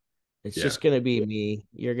speakers. It's yeah, just going to be me.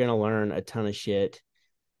 You're going to learn a ton of shit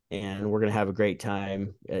and we're going to have a great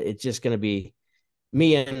time. It's just going to be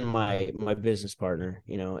me and my business partner,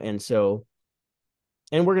 and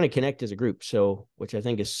we're going to connect as a group. So, which I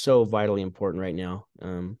think is so vitally important right now.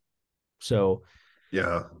 So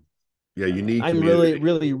yeah, yeah. You need I'm really, community.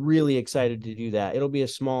 really, really excited to do that. It'll be a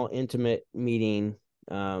small, intimate meeting.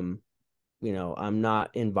 I'm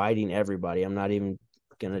not inviting everybody. I'm not even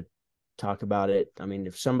gonna talk about it. I mean,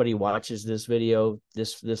 if somebody watches this video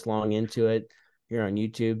this long into it here on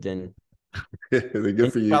YouTube, then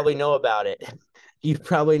Good for you you. probably know about it. You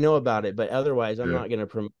probably know about it, but otherwise, I'm Yeah, not gonna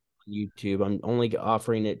promote on YouTube. I'm only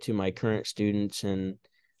offering it to my current students um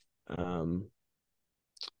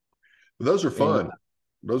but those are and fun.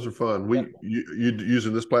 Those are fun. yeah. You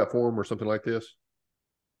using this platform or something like this?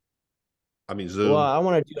 I mean, Well, Zoom. I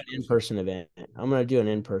want to do an in-person event. I'm going to do an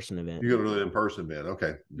in-person event. You're gonna do it in person, man.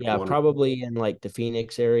 Okay, Yeah, wonderful. probably in like the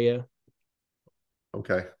Phoenix area.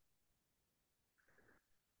 Okay.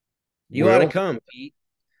 You ought to Well, come, Pete.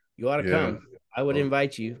 You ought to yeah. come. I would Well,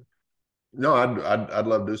 invite you. no, I'd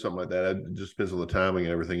love to do something like that. It just depends on the timing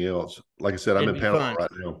and everything else. Like I said, I'm It'd in be Panama fun. right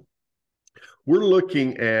now. We're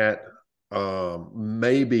looking at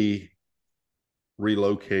maybe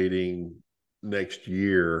relocating next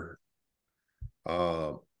year.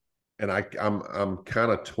 Um, and I'm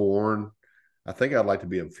kind of torn. I think I'd like to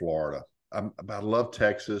be in Florida. I love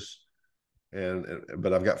Texas,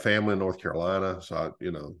 but I've got family in North Carolina, so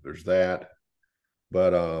there's that.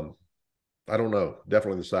 But I don't know.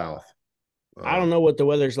 Definitely the South. I don't know what the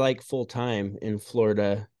weather's like full time in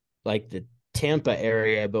Florida, like the Tampa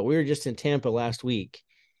area, but we were just in Tampa last week,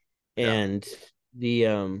 Yeah, and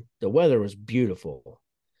the weather was beautiful.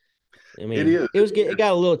 I it mean, is. it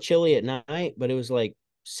got a little chilly at night, but it was like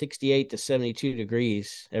 68 to 72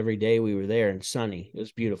 degrees every day we were there and sunny. It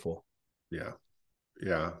was beautiful. Yeah,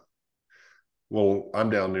 yeah. Well, I'm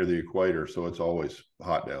down near the equator, so it's always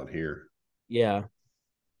hot down here. Yeah,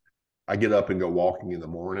 I get up and go walking in the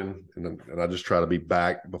morning, and I just try to be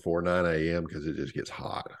back before 9 a.m. because it just gets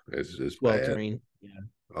hot. It's bad. sweltering. Yeah.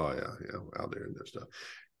 Oh yeah, yeah, out there and that stuff.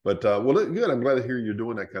 But well, good. I'm glad to hear you're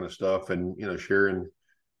doing that kind of stuff, and sharing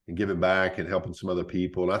and giving back and helping some other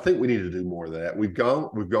people. And I think we need to do more of that. We've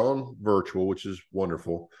gone virtual, which is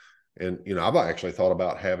wonderful. And I've actually thought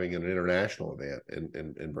about having an international event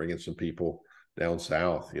and bringing some people down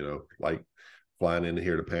south. Like flying in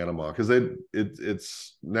here to Panama, because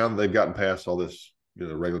it's now that they've gotten past all this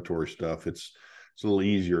regulatory stuff. It's a little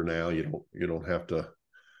easier now. You don't have to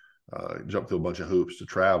jump through a bunch of hoops to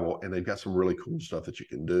travel, and they've got some really cool stuff that you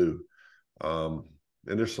can do. And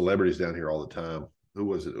there's celebrities down here all the time. Who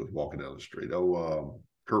was it that was walking down the street?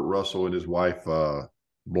 Kurt Russell and his wife,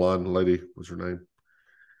 blonde lady, what's her name?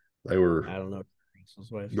 They were I don't know.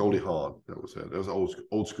 Goldie Hawn. That was it. That was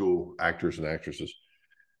old school actors and actresses.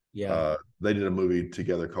 Yeah. They did a movie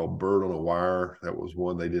together called Bird on a Wire. That was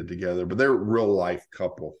one they did together. But they're a real life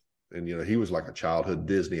couple. And he was like a childhood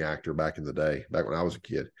Disney actor back in the day, back when I was a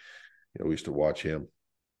kid. We used to watch him.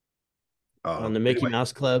 On the Mickey Anyway,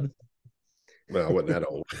 Mouse Club. well, I wasn't that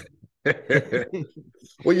old.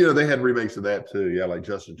 Well, they had remakes of that too. Yeah, like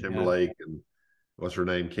Justin Timberlake and what's her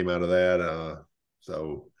name came out of that.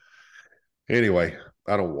 So anyway,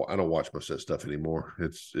 I don't watch most of that stuff anymore.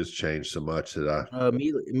 It's changed so much that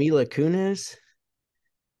Mila Kunis,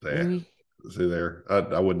 maybe. See there.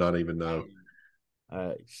 I would not even know.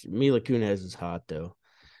 Mila Kunis is hot though,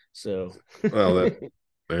 so Well, there's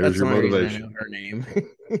that's your the only reason I motivation. know her name.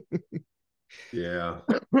 Yeah,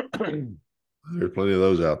 there's plenty of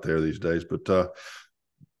those out there these days. But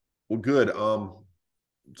well, good.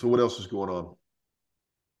 So what else is going on?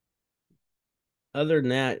 Other than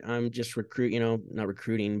that, I'm just not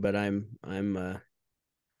recruiting, but I'm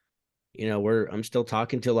still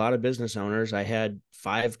talking to a lot of business owners. I had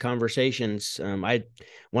 5 conversations.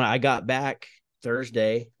 When I got back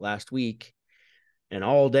Thursday last week, and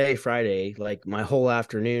all day Friday, like my whole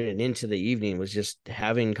afternoon and into the evening was just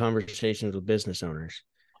having conversations with business owners.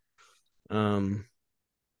 Do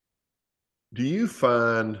you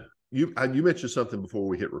find you mentioned something before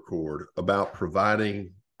we hit record about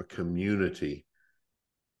providing a community,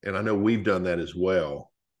 and I know we've done that as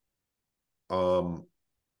well.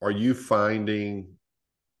 Are you finding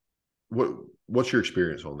what's your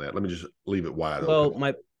experience on that? Let me just leave it wide open.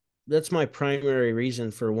 Well, that's my primary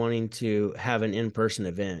reason for wanting to have an in-person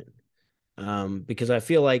event. Because I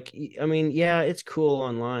feel like, I mean, yeah, it's cool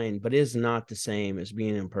online, but it is not the same as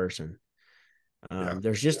being in person. Yeah.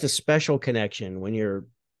 There's just a special connection when you're,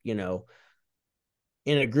 in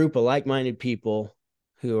a group of like-minded people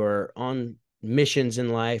who are on missions in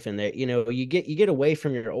life, and that you get away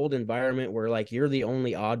from your old environment where like you're the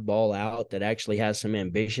only oddball out that actually has some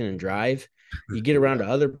ambition and drive. You get around to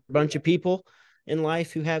other bunch of people in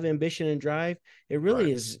life who have ambition and drive. It Right.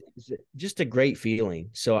 really is just a great feeling.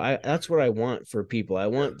 So that's what I want for people. I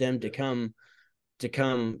want them to come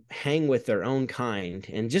hang with their own kind,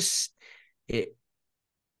 and just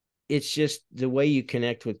it's just the way you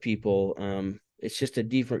connect with people. It's just a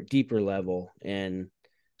deeper level. And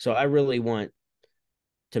so I really want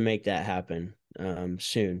to make that happen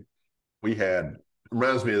soon. We had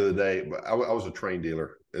reminds me of the day, but I was a train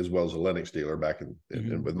dealer as well as a Linux dealer back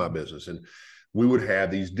in with my business, and we would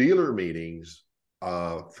have these dealer meetings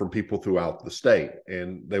from people throughout the state,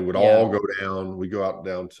 and they would all go down. We go out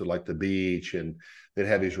down to like the beach, and they'd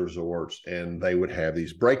have these resorts, and they would have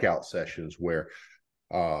these breakout sessions where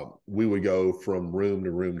we would go from room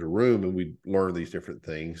to room to room, and we'd learn these different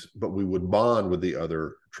things, but we would bond with the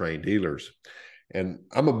other train dealers. And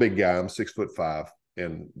I'm a big guy. I'm 6'5",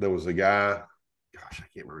 and there was a guy. Gosh, I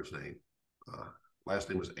can't remember his name. Last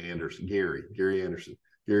name was Anderson. Gary Anderson.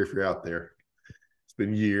 Gary, if you're out there, it's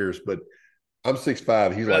been years, but I'm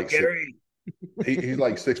 6'5". He's like Gary. He's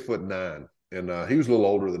like 6'9", and he was a little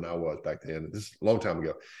older than I was back then. This is a long time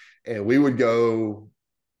ago, and we would go.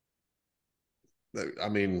 I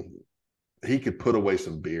mean, he could put away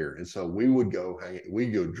some beer, and so we would go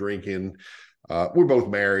we'd go drinking. We're both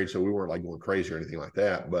married, so we weren't like going crazy or anything like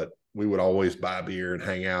that, but we would always buy beer and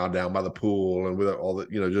hang out down by the pool, and with all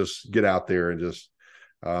that, just get out there and just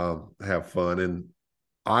have fun. And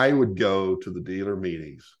I would go to the dealer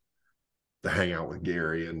meetings to hang out with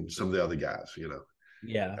Gary and some of the other guys,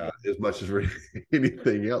 Yeah, as much as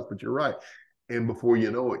anything else. But you're right. And before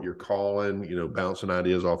you know it, you're calling, bouncing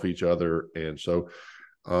ideas off each other. And so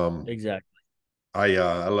exactly.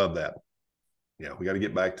 I love that. Yeah, we got to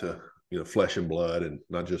get back to flesh and blood and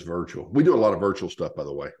not just virtual. We do a lot of virtual stuff, by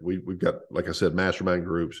the way. We've got, like I said, mastermind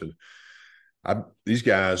groups, and these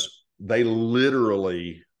guys, they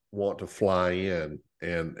literally want to fly in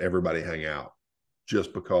and everybody hang out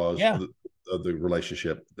just because Yeah, of the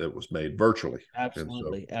relationship that was made virtually. And so,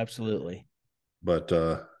 absolutely, absolutely. but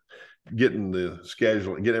getting the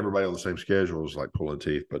schedule and getting everybody on the same schedule is like pulling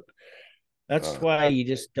teeth. But That's why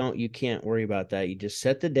you can't worry about that. You just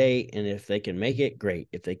set the date, and if they can make it, great.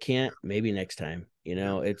 If they can't, maybe next time.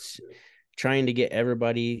 yeah, It's trying to get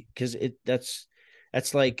everybody, because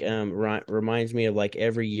that's like reminds me of like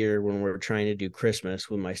every year when we're trying to do Christmas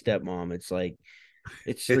with my stepmom. It's like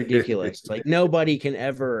it's ridiculous. Like nobody can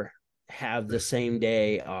ever have the same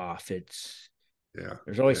day off. yeah,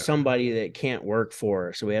 There's always yeah. somebody that can't work for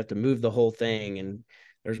her, so we have to move the whole thing. And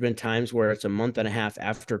there's been times where it's a month and a half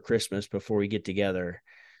after Christmas before we get together.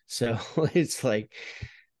 So it's like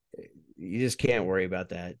you just can't worry about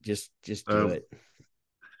that. Just do it.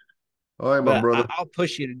 All right, my But brother. I'll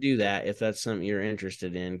push you to do that if that's something you're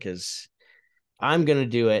interested in, because I'm gonna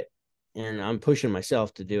do it, and I'm pushing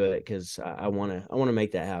myself to do it because I wanna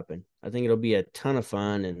make that happen. I think it'll be a ton of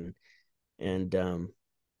fun, and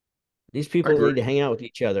these I people agree. need to hang out with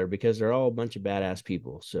each other because they're all a bunch of badass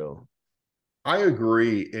people. So I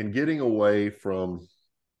agree. And getting away from,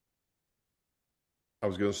 I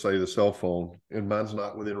was going to say the cell phone, and mine's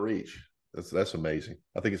not within reach. That's amazing.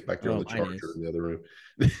 I think it's back there on the mine charger is. in the other room.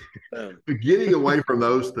 Boom. But getting away from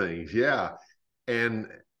those things, yeah, and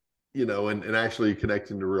and actually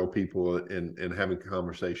connecting to real people and having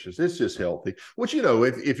conversations, it's just healthy. Which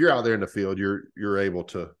if you're out there in the field, you're able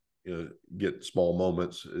to get small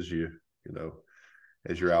moments as you know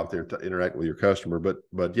as you're out there to interact with your customer.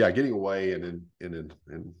 But yeah, getting away and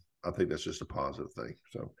I think that's just a positive thing.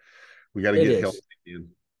 So we got to It get healthy is. in.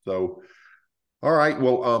 So all right,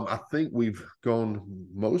 well, I think we've gone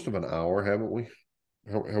most of an hour, haven't we?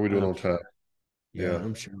 How are we doing I'm on sure. time? Yeah, Yeah.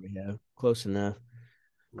 I'm sure we have. Close enough.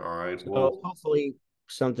 All right. So Well, hopefully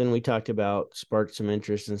something we talked about sparked some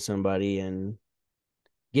interest in somebody, and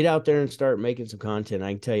get out there and start making some content.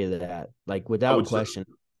 I can tell you that. Like I without would say question,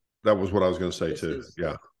 that was what I was going to say this too. is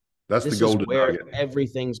Yeah. That's the this is golden where nugget.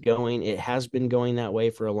 everything's going. It has been going that way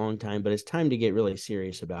for a long time, but it's time to get really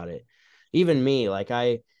serious about it. Even me, like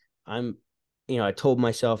I'm I told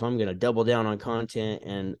myself I'm going to double down on content,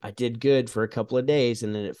 and I did good for a couple of days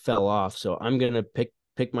and then it fell off. So I'm going to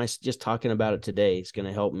pick my, just talking about it today is going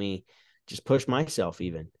to help me just push myself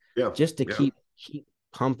even Yeah. just to Yeah. keep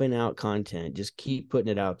pumping out content, just keep putting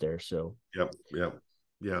it out there. So Yep. Yep.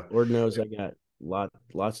 Yeah. Lord knows I got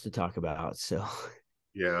lots to talk about. So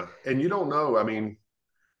Yeah. And you don't know. I mean,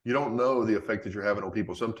 you don't know the effect that you're having on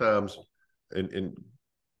people sometimes. And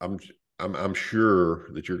I'm I'm sure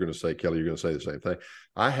that you're going to say, Kelley, you're going to say the same thing.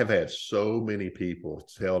 I have had so many people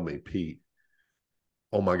tell me, Pete,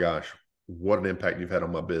 oh my gosh, what an impact you've had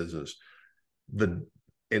on my business. The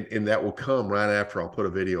and that will come right after I'll put a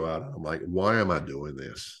video out. And I'm like, why am I doing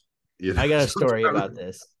this? I got a story Sometimes, about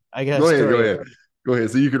this. I got a go ahead, go story. ahead, go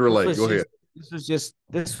ahead. So you can This relate. was Go ahead. just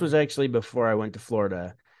this was before I went to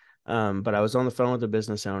Florida. But I was on the phone with a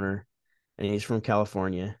business owner, and he's from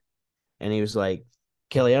California, and he was like,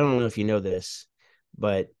 Kelley, I don't know if you know this,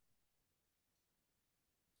 but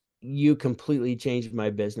you completely changed my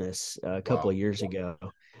business a couple Wow. of years ago.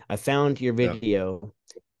 I found your Yeah. video,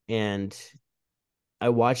 and I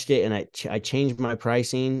watched it, and I changed my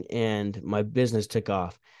pricing, and my business took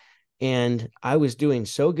off. And I was doing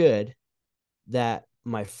so good that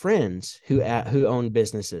my friends who own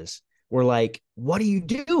businesses were like, "What are you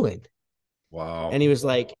doing?" And Wow. he was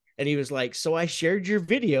like, "So I shared your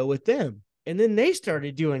video with them, and then they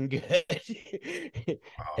started doing good."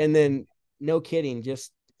 Wow. And then, no kidding,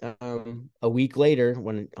 just a week later,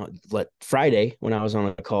 when Friday, when I was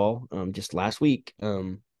on a call, just last week,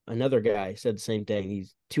 another guy said the same thing.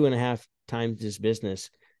 He's 2.5 times his business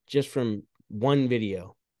just from one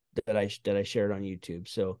video that I shared on YouTube.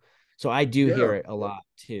 So I do Yeah. hear it a lot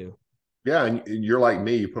too. Yeah. And you're like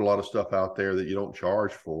me, you put a lot of stuff out there that you don't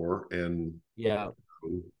charge for. And Yeah,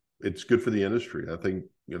 it's good for the industry. I think,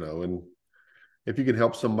 and if you can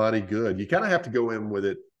help somebody, good. You kind of have to go in with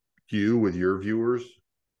it, with your viewers.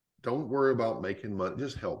 Don't worry about making money.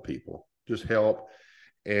 Just help people. Just help,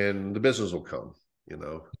 and the business will come. You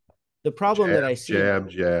know, the problem jab, that I see, jab,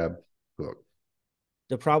 jab, hook.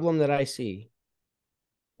 the problem that I see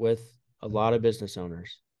with a lot of business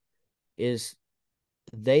owners is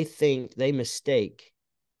they mistake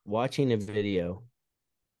watching a video.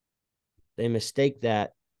 They mistake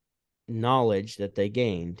that knowledge that they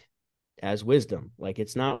gained as wisdom. Like,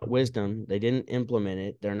 it's not wisdom. They didn't implement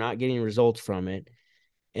it. They're not getting results from it.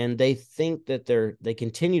 And they think that they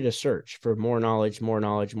continue to search for more knowledge, more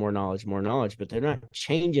knowledge, more knowledge, more knowledge, but they're not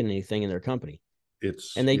changing anything in their company.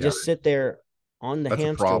 It's And they yeah, just sit there on the that's a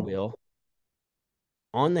hamster problem. wheel,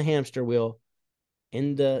 on the hamster wheel,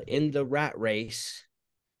 in the rat race,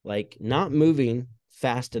 like not moving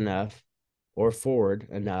fast enough or forward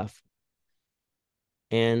enough.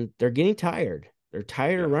 And they're getting tired. They're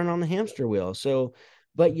tired Yeah. of running on the hamster wheel. So,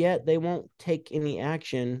 but yet they won't take any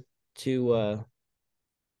action to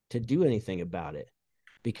do anything about it,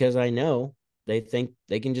 because I know they think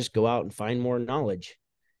they can just go out and find more knowledge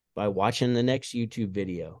by watching the next YouTube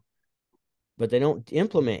video, but they don't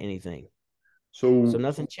implement anything. So So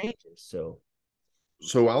nothing changes. So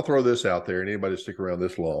so I'll throw this out there, and anybody stick around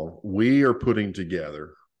this long, we are putting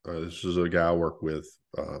together. This is a guy I work with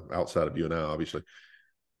outside of you and I, obviously.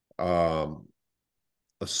 Um,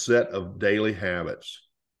 a set of daily habits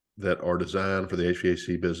that are designed for the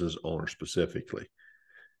HVAC business owner specifically,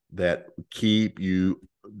 that keep you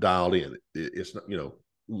dialed in. It's not,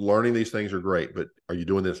 learning these things are great, but are you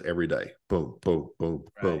doing this every day? Boom, boom, boom,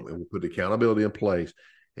 right. boom. And we'll put accountability in place.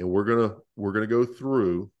 And we're gonna go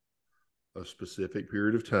through a specific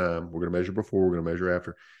period of time. We're gonna measure before, we're gonna measure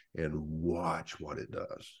after, and watch what it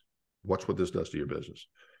does. Watch what this does to your business.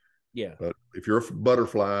 Yeah. But if you're a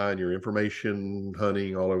butterfly and you're information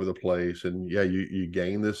hunting all over the place, and yeah, you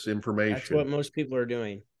gain this That's what information. most people are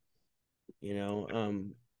doing.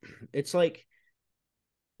 It's like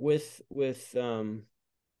with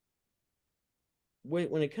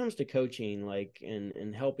when it comes to coaching, like,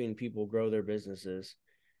 and helping people grow their businesses,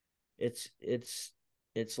 it's it's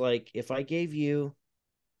it's like, if I gave you,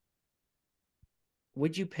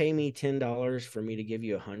 would you pay me $10 for me to give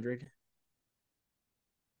you 100?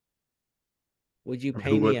 Would you Who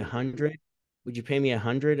pay me would 100? Would you pay me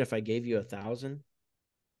 100 if I gave you 1,000?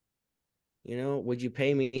 Would you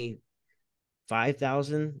pay me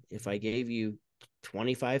 5,000 if I gave you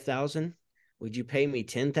 25,000? Would you pay me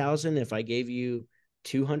 10,000 if I gave you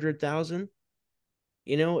 200,000?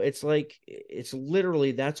 It's like, it's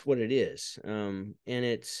literally, that's what it is. And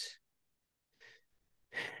it's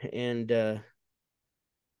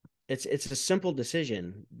a simple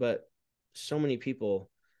decision, but so many people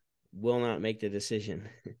will not make the decision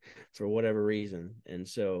for whatever reason. And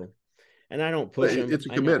I don't push them. it's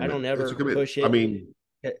a I commitment. don't It's a ever commitment. push I it. mean,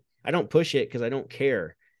 I don't push it because I don't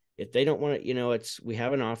care. If they don't want to, we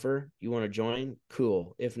have an offer. You want to join?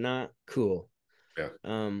 Cool. If not, cool. yeah.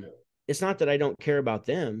 It's not that I don't care about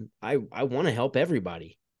them. I want to help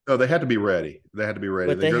everybody, No, they had to be ready. They had to be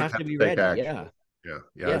ready. but They're they going to have have to to be take ready. action. Yeah.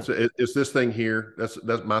 Yeah, yeah. Yeah. It's this thing here. That's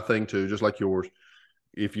my thing too. Just like yours.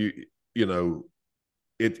 If you know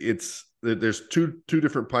it's there's two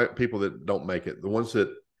different people that don't make it. The ones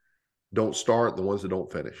that don't start, the ones that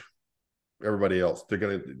don't finish. Everybody else, they're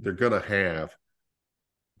gonna have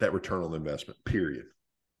that return on the investment. Period.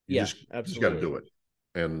 You Yeah, just got to absolutely. do it,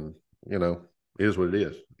 and it is what it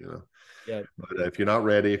is. Yeah. But if you're not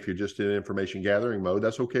ready, if you're just in information gathering mode,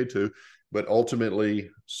 that's okay too. But ultimately,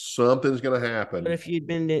 something's going to But happen. if you'd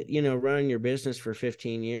been, running your business for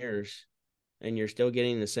 15 years and you're still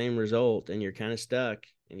getting the same result and you're kind of stuck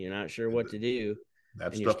and you're not sure what to do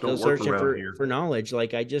That and you're stuff still don't work searching around for here. knowledge,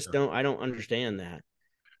 like, Yeah. I don't understand that.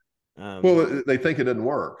 Well, they think it doesn't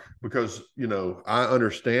work because I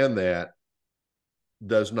understand that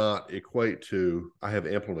does not equate to I have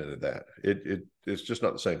implemented that. It's just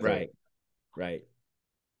not the same thing. Right. Right.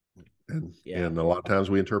 And Yeah. and a lot of times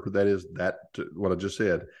we interpret that as that what I just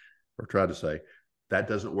said or tried to say. That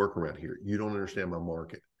doesn't work around here. You don't understand my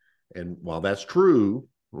market. And while that's true,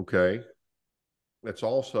 okay, that's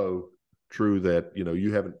also true that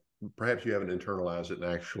you haven't perhaps you haven't internalized it and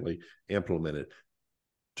actually implemented,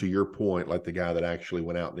 to your point, like the guy that actually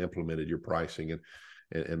went out and implemented your pricing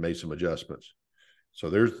and made some adjustments. So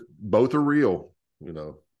there's both are real,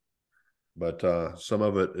 but some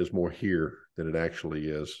of it is more here than it actually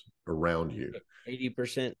is around you.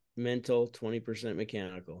 80% mental, 20%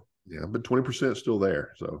 mechanical. Yeah, but 20% is still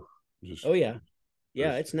there. So just Oh yeah.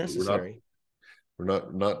 Yeah, there's it's necessary. we're not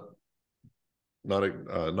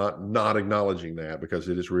acknowledging that because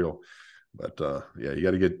it is real. But yeah, you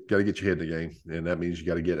got to get your head in the game, and that means you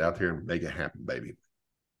got to get out there and make it happen, baby.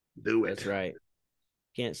 Do it. That's right.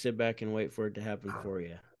 Can't sit back and wait for it to happen for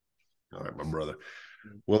you. All right, my brother.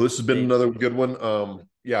 Well, this has been another good one.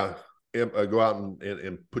 Yeah, go out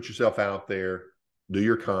and put yourself out there. Do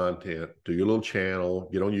your content. Do your little channel.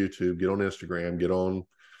 Get on YouTube. Get on Instagram. Get on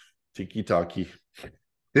Tiki Talkie.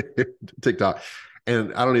 TikTok.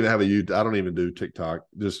 And I don't even have I don't even do TikTok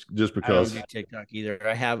just I don't because do TikTok either.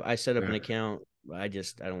 I set up an account. I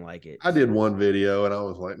don't like it. I did one video and I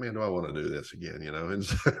was like, man, do I want to do this again? And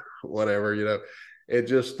so, whatever, it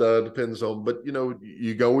just depends on, but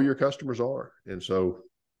you go where your customers are. And so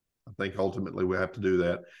I think ultimately we have to do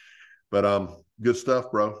that. But good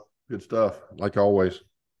stuff, bro. Good stuff. Like always.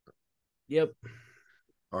 Yep.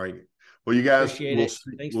 All right. Well, you guys, Appreciate it.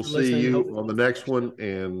 Thanks we'll for see listening. you on Hopefully. the next one,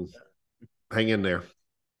 and hang in there.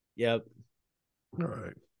 Yep. All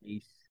right. Peace.